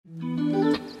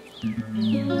What's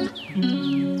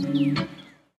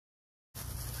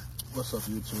up,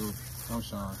 YouTube? I'm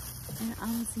Sean. And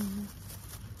I'm Zena.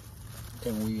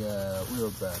 And we are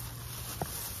back.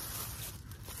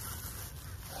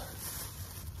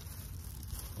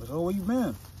 So where you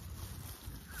been?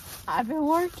 I've been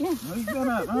working. Where you been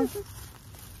at, huh?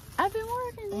 I've been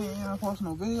working. You ain't posting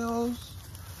no videos,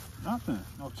 nothing,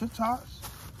 no TikToks.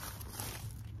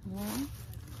 Yeah.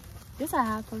 Guess I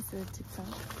have posted a TikTok.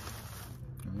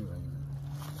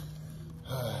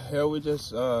 Yeah, we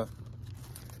just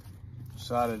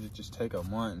decided to just take a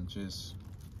month and just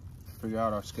figure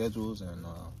out our schedules, and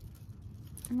I'm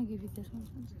gonna give you this one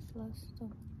since it's less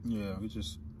stuff. yeah, we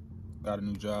just got a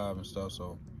new job and stuff,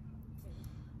 so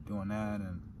doing that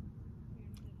and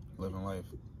living life.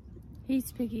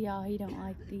 He's picky, y'all. He don't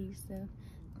like these,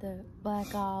 the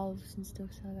black olives and stuff,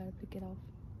 so I gotta pick it off.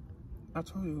 I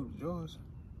told you it was yours.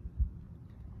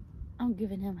 I'm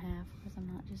giving him half because I'm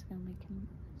not just gonna make him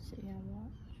sit here and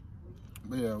watch.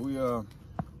 But yeah,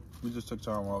 we just took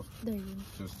time off. There you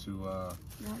go. Just to Want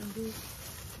to do?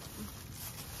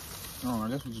 no, I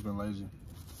guess we just been lazy.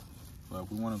 But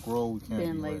if we want to grow, we can't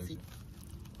be lazy.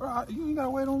 Bro, you ain't gotta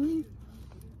wait on me.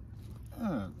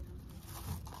 Yeah.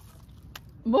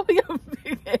 Move your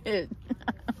big head.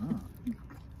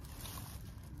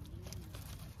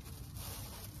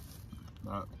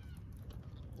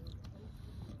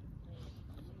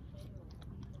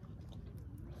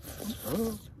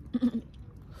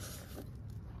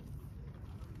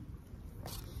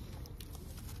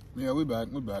 Yeah, we back.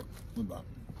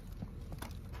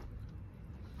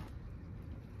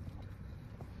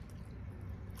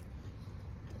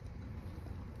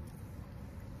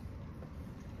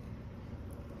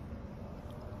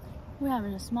 We're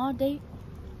having a small date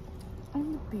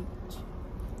on the beach.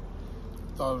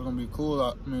 Thought it was gonna be cool.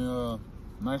 I mean,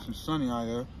 nice and sunny out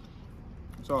here.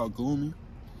 It's all gloomy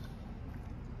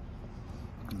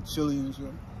and chilly and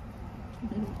shit.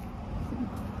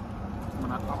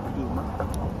 When I talk to you,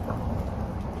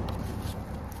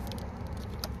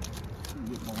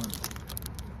 get more in.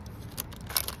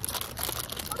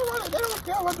 They don't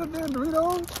care about the damn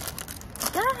Doritos.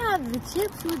 Gotta have the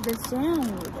chips with the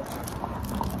sandwich.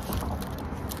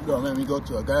 You gonna let me go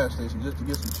to a gas station just to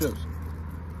get some chips?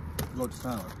 Go to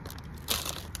town.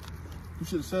 You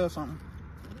should have said something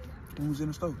when we was in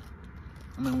the store.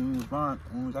 I mean, when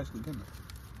we was actually getting it.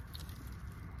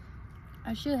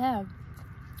 I should have.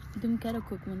 Them kettle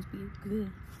cooked ones be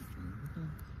good.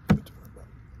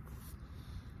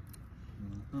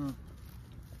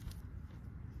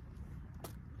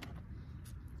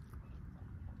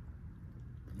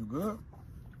 You good?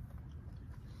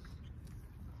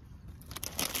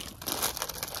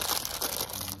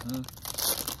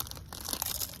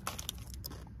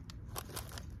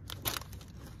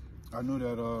 I knew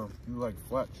that you like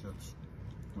flat chips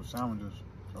with sandwiches,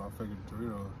 so I figured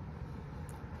Doritos.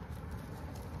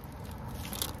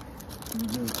 You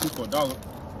did 2 for $1. So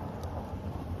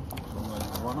I'm like,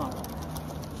 why not?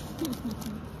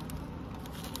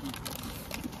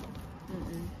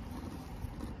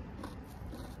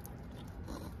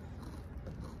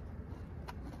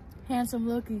 Handsome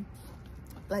looking.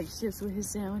 Like chips with his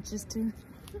sandwiches too.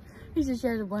 He just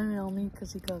tried to blame it on me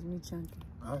because he calls me chunky.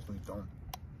 I actually don't.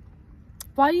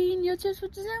 Why are you eating your chips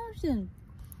with the sandwich then?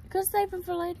 You could have saved them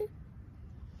for later.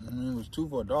 I mean, it was 2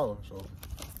 for $1, so.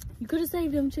 You could have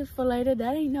saved them chips for later.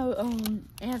 That ain't no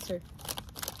answer.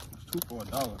 It's 2 for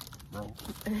 $1, bro.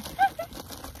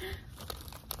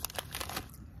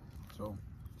 So,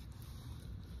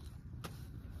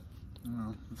 you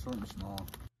know, it's something small.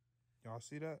 Y'all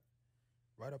see that?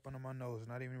 Right up under my nose,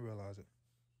 not even realize it.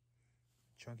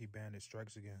 Chunky Bandit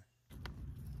strikes again.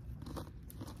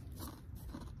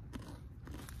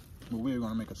 But we're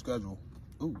gonna make a schedule.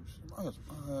 Ooh, my ass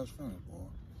fingers, boy.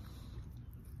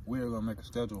 We're gonna make a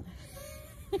schedule.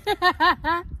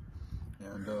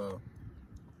 And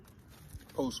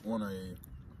post on a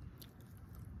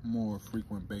more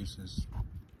frequent basis.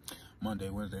 Monday,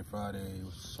 Wednesday, Friday,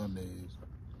 Sundays.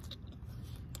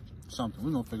 Something.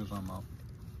 We're gonna figure something out.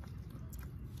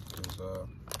 Cause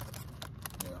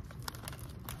yeah.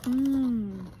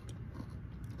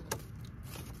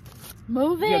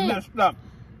 Move it. Get messed up.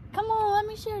 Come on, let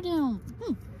me share them.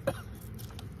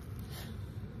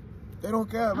 They don't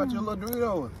care about your little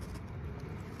Doritos.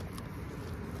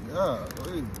 Yeah,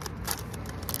 please.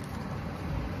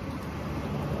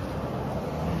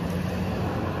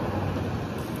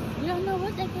 You don't know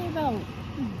what they care about.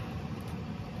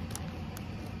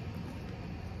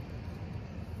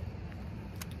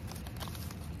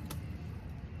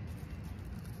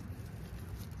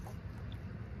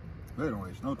 They don't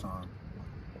waste no time.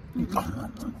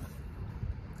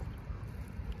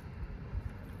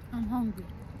 I'm hungry.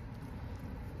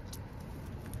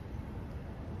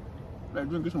 Better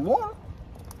drink some water.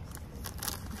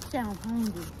 I sound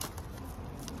hungry.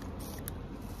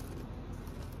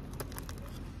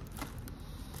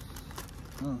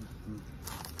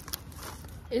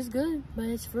 It's good, but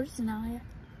it's freezing out here.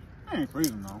 I ain't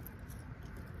freezing though.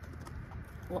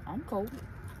 Well, I'm cold.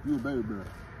 You a baby bear.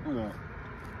 Look at that.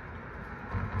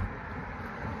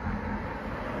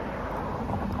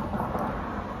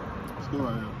 Let's go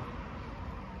right here.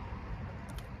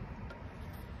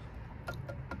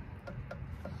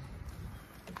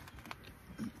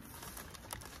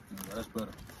 Yeah, that's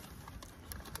better.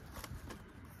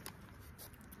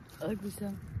 Ugly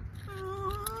stuff.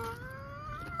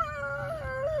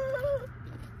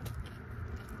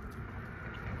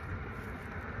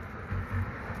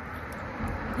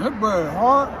 That bread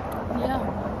hard.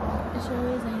 Yeah, it sure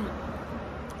is, ain't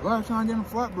it? Last time getting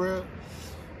flatbread.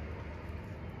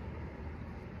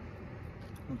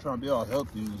 I'm trying to be all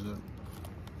healthy and shit.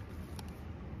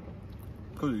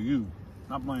 Because of you.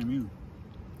 Not blame you.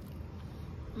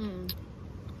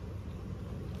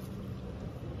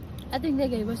 I think they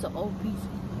gave us an old piece.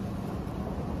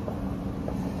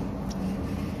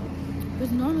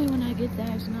 Because normally when I get that,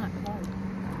 it's not hard.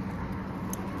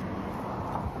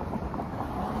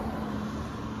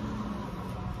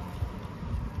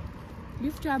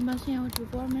 You've tried my sandwich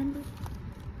before, remember?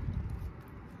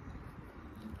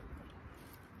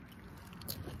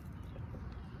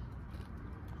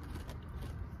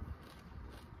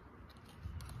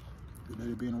 Good day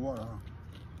to be in the water, huh?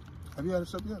 Have you had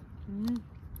this up yet? Mm-hmm.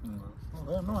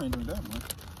 Oh, hell no, I ain't doing that much.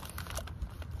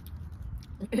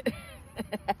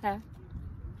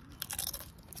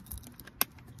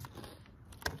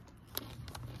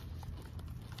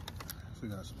 Still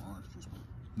got some orange juice.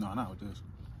 No, not with this.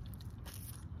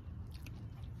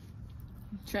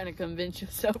 Trying to convince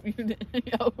yourself you didn't.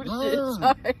 Oh No. shit,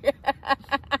 sorry.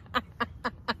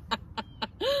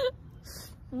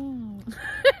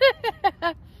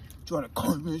 Try to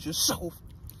convince yourself.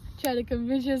 Try to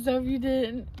convince yourself you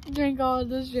didn't drink all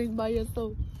this drink by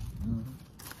yourself.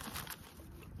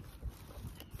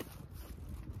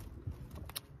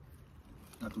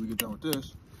 After we get done with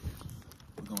this,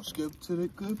 we're gonna skip to the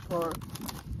good part.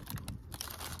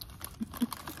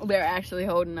 They're actually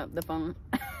holding up the phone.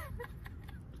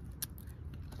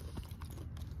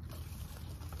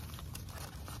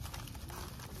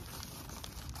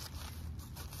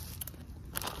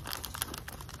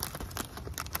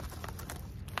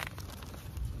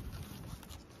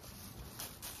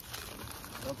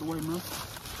 Out the way, man.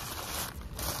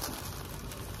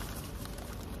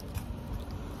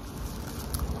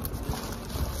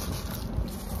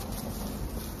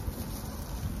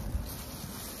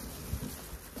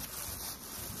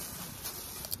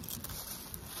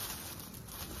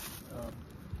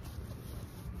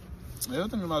 The other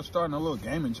thing about starting a little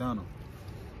gaming channel,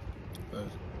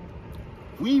 because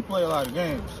we play a lot of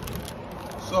games,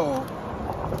 so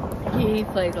He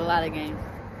plays a lot of games.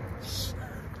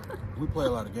 we play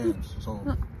a lot of games, so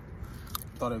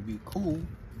thought it'd be cool.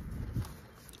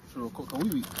 Sure, cause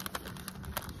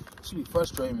she be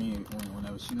frustrating me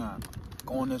whenever she not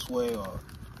going this way, or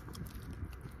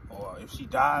if she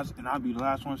dies and I'll be the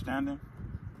last one standing.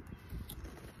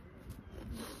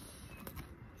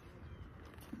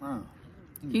 Man,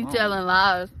 He telling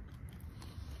lies.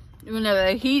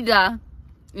 Whenever he die,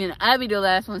 and I be the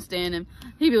last one standing,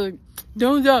 he be like,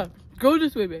 "Don't die. Go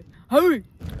this way, babe. Hurry.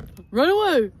 Run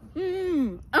away."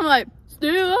 I'm like,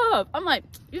 "Stay up." I'm like,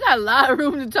 "You got a lot of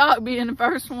room to talk being the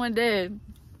first one dead."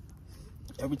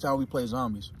 Every time we play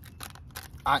zombies,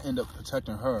 I end up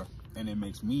protecting her, and it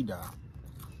makes me die.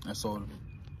 And so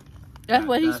That's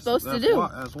what he's supposed to do.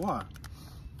 That's why.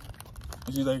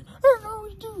 And she's like, "I don't know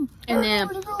what to do." And then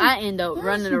I end up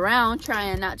running around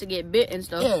trying not to get bit and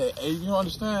stuff. Yeah, and you don't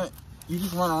understand. You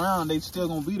just run around, they still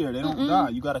gonna be there. They don't die.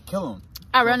 You gotta kill them.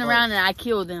 I run around and I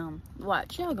kill them.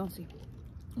 Watch, y'all gonna see.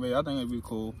 But I think it'd be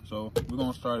cool. So we're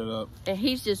gonna start it up. And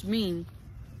he's just mean.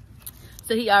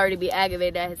 So he already be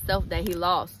aggravated at himself that he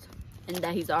lost and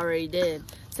that he's already dead.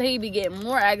 So he be getting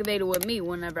more aggravated with me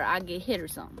whenever I get hit or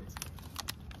something.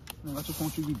 Man, I just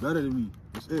want you to be better than me.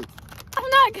 That's it. I'm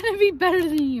not gonna be better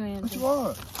than you, But Anthony. you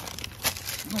are.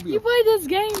 You played this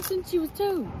game since you was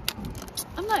 2.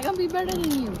 I'm not gonna be better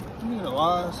than you. You need the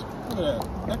lies. Look at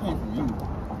that. That came from you.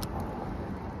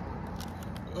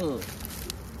 Ugh.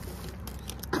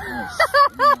 Yes.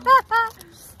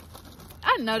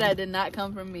 I know that did not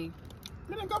come from me.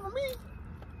 It didn't come from me.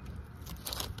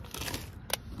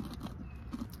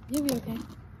 You'll be okay.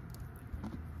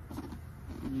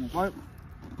 You want to fight?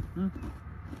 You want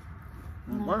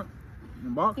to fight? You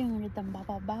want to fight? You want to get them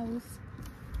baba bows.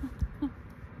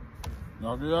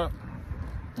 Y'all see that?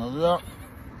 Y'all see that?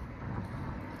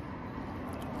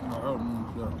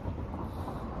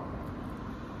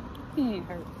 He ain't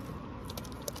hurt.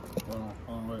 Hold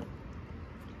on, wait.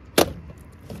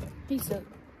 He sucked.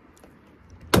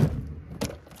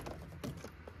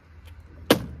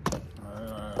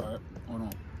 Alright. Hold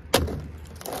on.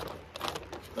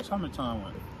 That's how many times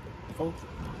went? 4?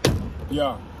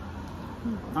 Yeah.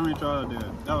 How many tries I did?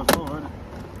 That was 4, wasn't it?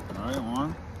 Alright,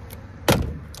 1.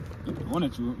 1 or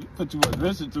 2. You put too much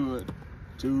rest into it.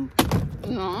 2.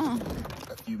 No.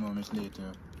 A few moments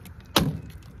later.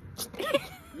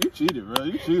 You cheated, bro.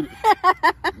 You cheated.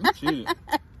 You cheated.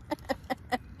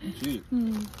 You cheated.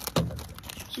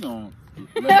 She gon'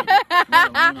 let it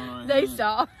lean on her They hand.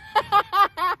 saw.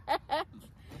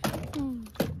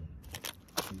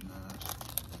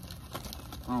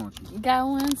 I don't want you. Got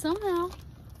one somehow.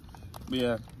 But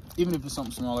yeah, even if it's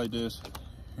something small like this,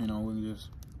 you know, we can just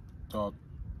talk,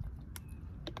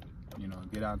 you know,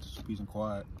 get out to some peace and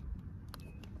quiet.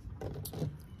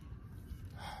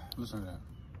 Listen to that.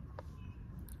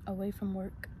 Away from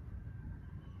work.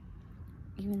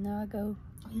 Even though I go.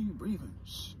 I hear you breathing.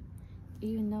 Shh.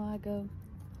 Even though I go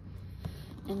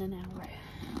in an hour.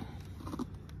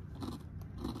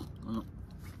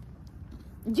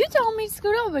 You told me to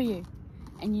scoot over here.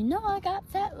 And you know I got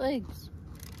fat legs.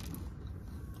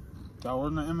 That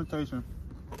wasn't an invitation.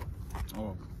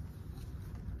 Oh.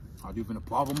 I'll be finna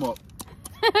pop them up.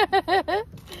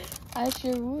 I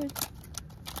sure would.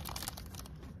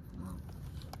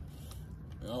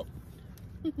 Yup.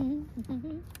 You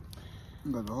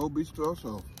got the whole beach to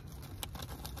yourself.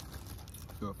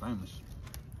 Feel famous.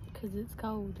 Cause it's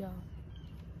cold, y'all.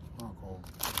 Oh, cold.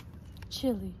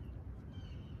 Chilly.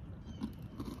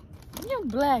 You're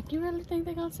black. You really think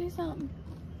they're gonna see something?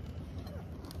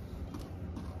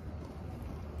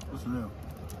 What's the deal?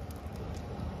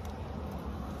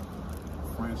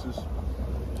 Francis.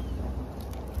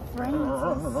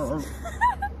 Francis.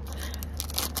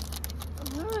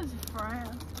 Who is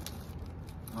France?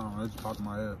 Oh, that just popped in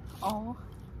my head. Oh,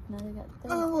 now they got Hey,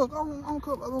 that. look, I don't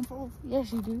cut like them folks.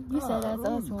 Yes, you do. You said that's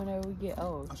us really? whenever we get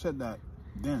old. I said that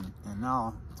then, and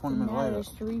now, 20 minutes Now later. there's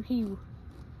 3 people.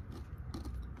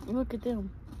 Look at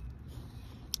them.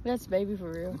 That's baby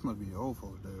for real. This must be old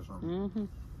folks' day or something. Mm-hmm.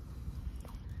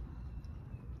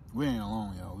 We ain't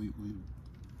alone, y'all.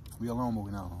 We alone, but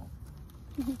we not alone.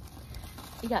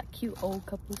 You got cute old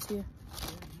couples here.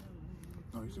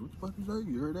 Oh, you said, what the fuck you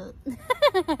say? You heard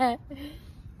that?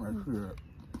 Right here.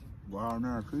 Go out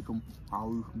there and teach them how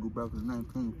we used to do back in the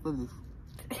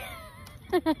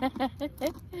 1950s.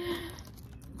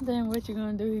 Then what you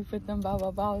gonna do? You put them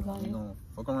balls on You you. gonna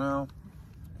fuck around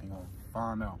and gonna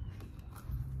find out.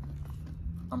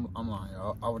 I'm lying,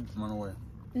 y'all. I would just run away.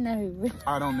 No.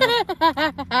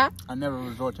 I never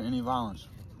resort to any violence.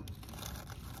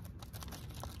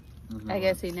 I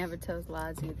guess he never tells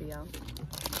lies either, y'all.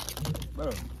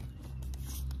 Bro,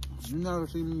 you never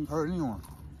see me hurt anyone.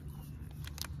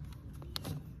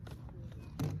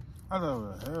 I love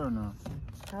her hair now.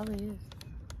 Probably is.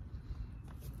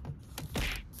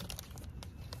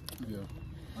 Yeah,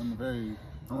 I'm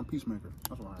a peacemaker.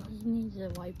 That's what I am. You need to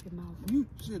wipe your mouth. You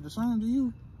said the same to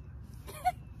you.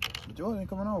 But yours ain't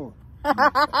coming over.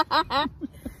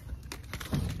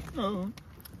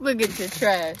 Look at your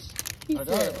trash. He I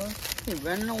got it, said bro. he's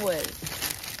running away.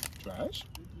 Trash?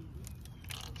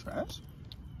 Trash?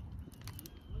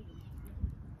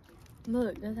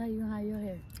 Look, that's how you gonna have your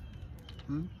hair.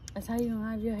 Hmm? That's how you gonna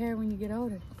have your hair when you get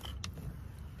older.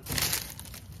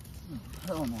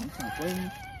 Hell no, you trying to play me?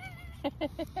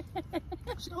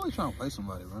 She always trying to play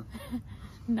somebody, bro.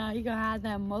 Nah, you gonna have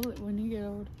that mullet when you get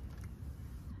older.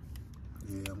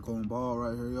 Yeah, I'm going bald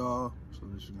right here, y'all. So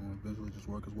this is gonna eventually just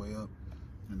work its way up,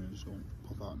 and then it's gonna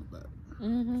pop out in the back.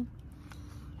 Mm-hmm.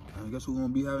 And guess who's gonna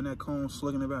be having that cone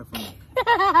slugging it back from me?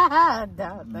 I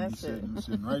doubt that's it.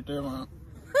 Sitting right there, man.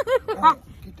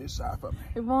 Get this side from me.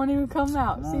 It won't even come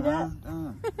out. Come See on, that?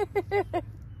 man. Damn.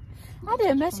 I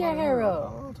didn't mess your hair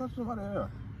up. Oh, touch somebody's hair.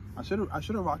 I should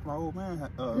have rocked my old man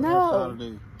No. hairstyle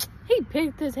today. He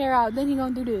picked his hair out, then he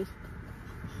gonna do this.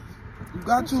 You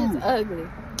got It's to. ugly.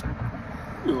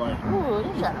 You like, Ooh,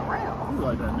 they shot around. you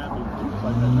like that nappy. You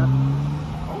like that nappy.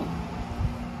 Oh.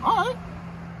 All right.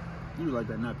 You like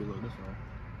that nappy look. That's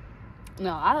all.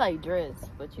 No, I like dreads,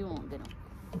 but you won't get them.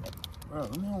 Bro,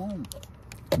 leave me alone.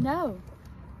 No.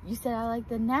 You said I like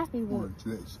the nappy Or look.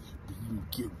 dress. You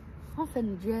cute. I'm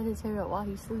finna dread his hair up while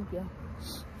he sleep, yo.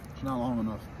 It's not long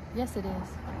enough. Yes, it is.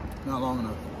 Not long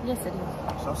enough. Yes, it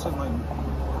is. Stop sitting like me.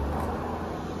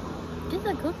 Get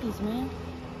the cookies, man.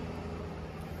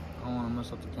 I don't want to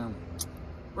mess up the camera.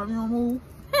 Bro, you don't move.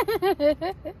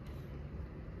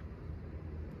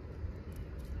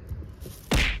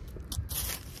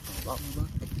 Pop me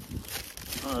back.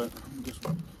 Alright, let me get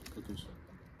some cookies.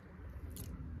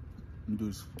 Let me do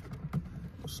this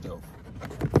stealth.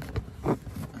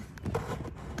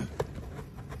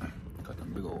 Got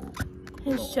them big old.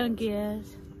 His chunky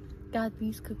ass got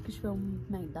these cookies from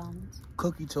McDonald's.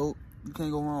 Cookie tote. You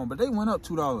can't go wrong. But they went up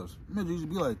 $2. It used to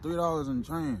be like $3 and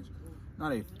change. Now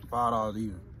they $5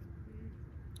 even.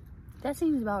 That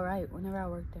seems about right whenever I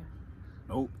worked there.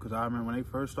 Nope, because I remember when they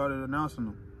first started announcing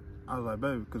them. I was like,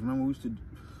 baby, because remember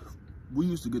we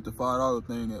used to get the $5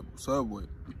 thing at Subway.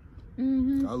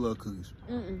 Mm-hmm. I love cookies.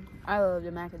 I love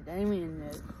the macadamia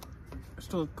nut. It's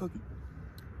still a cookie.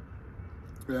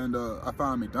 And I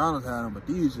found McDonald's had them, but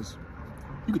these just,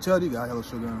 you could tell these got hella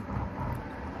sugar in them.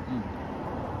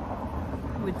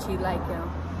 Would she like him?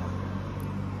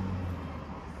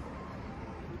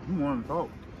 You want to talk.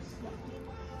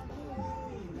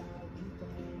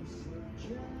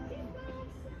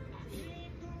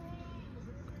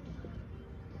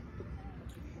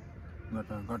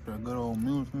 Got that good old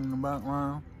music in the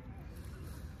background.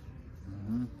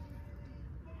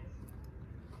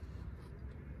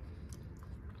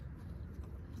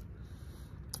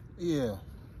 Yeah.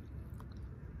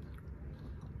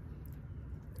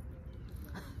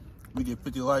 We get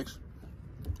 50 likes,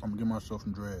 I'm gonna get myself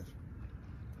some dreads.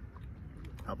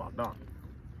 How about that?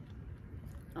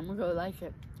 I'm gonna go like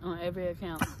it on every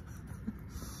account.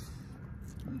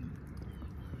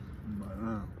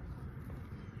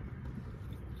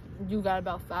 You got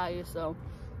about 5 yourself.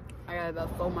 I got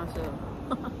about 4 myself.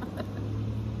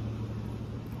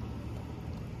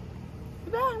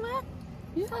 You back, man?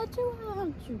 You had 2,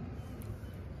 haven't you?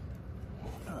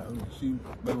 She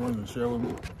they wanted to share with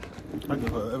me. I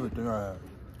give her everything I have.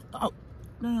 Oh,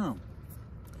 damn.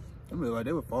 They were like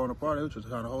they were falling apart. They were just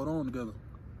trying to hold on together.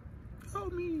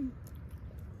 Help me.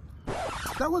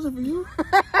 That wasn't for you.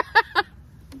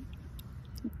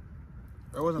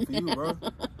 That wasn't for you, bro.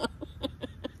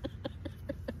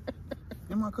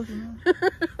 Get my cookie, man.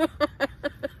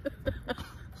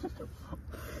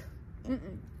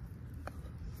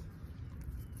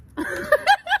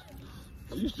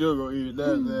 You still gonna eat it?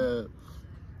 That's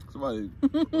somebody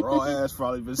raw ass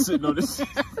probably been sitting on this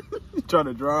trying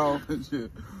to dry off and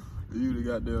shit. You the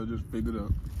goddamn just picked it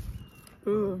up.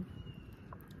 Ooh.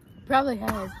 Probably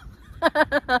has.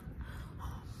 I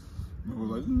was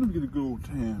like, let me get a good old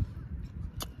tan.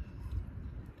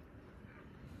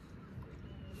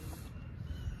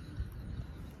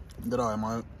 Good eye,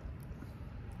 Mike.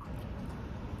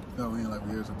 No, we ain't like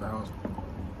we is at the house.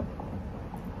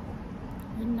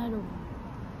 Another one.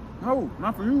 No,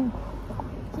 not for you.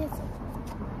 Yes.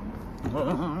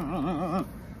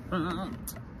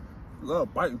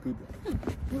 Love biting people.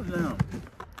 Who's down?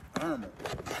 Animal.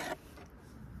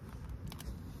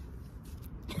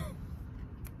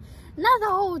 Not the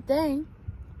whole thing.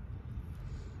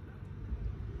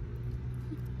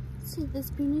 See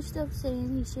this peanut stuff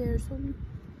saying he shares with me.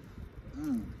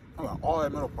 I got all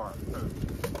that middle part.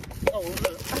 Oh,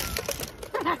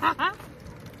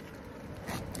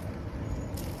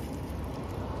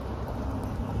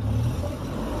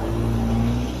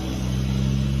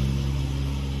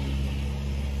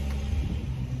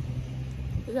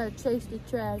 You gotta chase the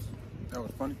trash. that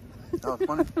was funny. That was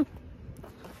funny.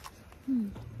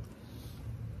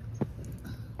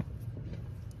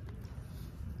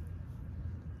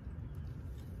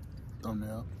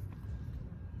 Thumbnail.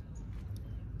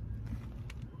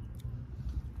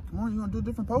 Come on, you gonna do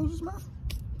different poses, man?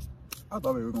 I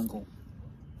thought we were gonna go.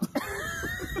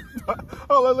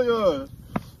 Oh, look at her.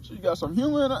 She got some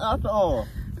humor in it after all.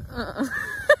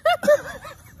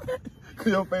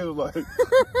 Your face was like,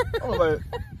 I was like,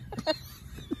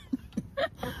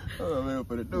 oh man,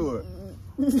 for the do it.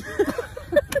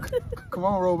 Come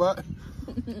on, robot.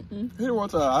 Hit it one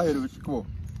time. I hit it with you. Come on.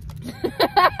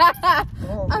 Come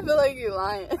on. I feel like you're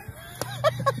lying.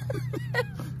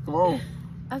 Come on.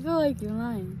 I feel like you're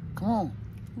lying. Come on.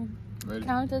 Ready?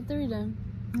 Count to 3 then.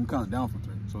 I'm counting down from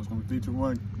 3. So it's gonna be 3, 2,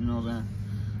 1. You know what I'm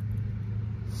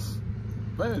saying?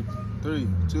 Ready? 3,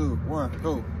 2, 1,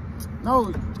 go.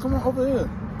 No, come on over here.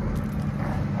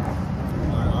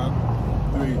 All right.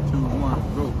 3, 2,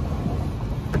 1, go.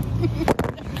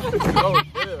 Oh,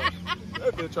 yeah.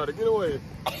 That bitch tried to get away.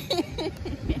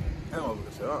 That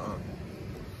motherfucker said,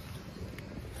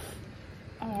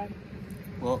 Alright.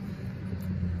 Well,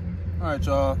 alright,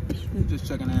 y'all. Just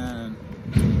checking in.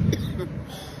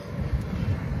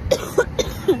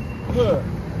 Good.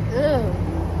 Ew.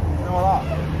 You know what?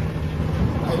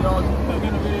 Hey, y'all, in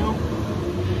the video.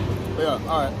 But yeah,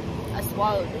 alright. I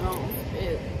swallowed it on.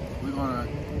 Ew.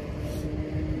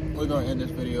 We're gonna end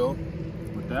this video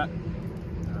with that.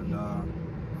 And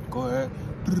go ahead,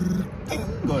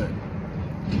 Go ahead.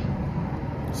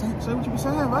 Say what you be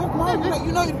saying, right? Come on,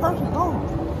 you know you're the person. Go.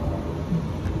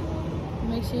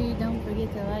 Make sure you don't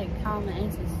forget to like, comment,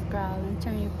 and subscribe, and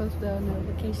turn your post bell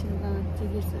notifications on to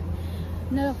get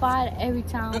notified every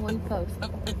time we post.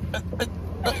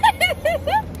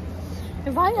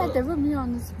 If I had to put me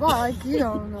on the spot, like, you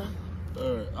don't know.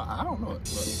 I don't know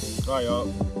it. All right, y'all.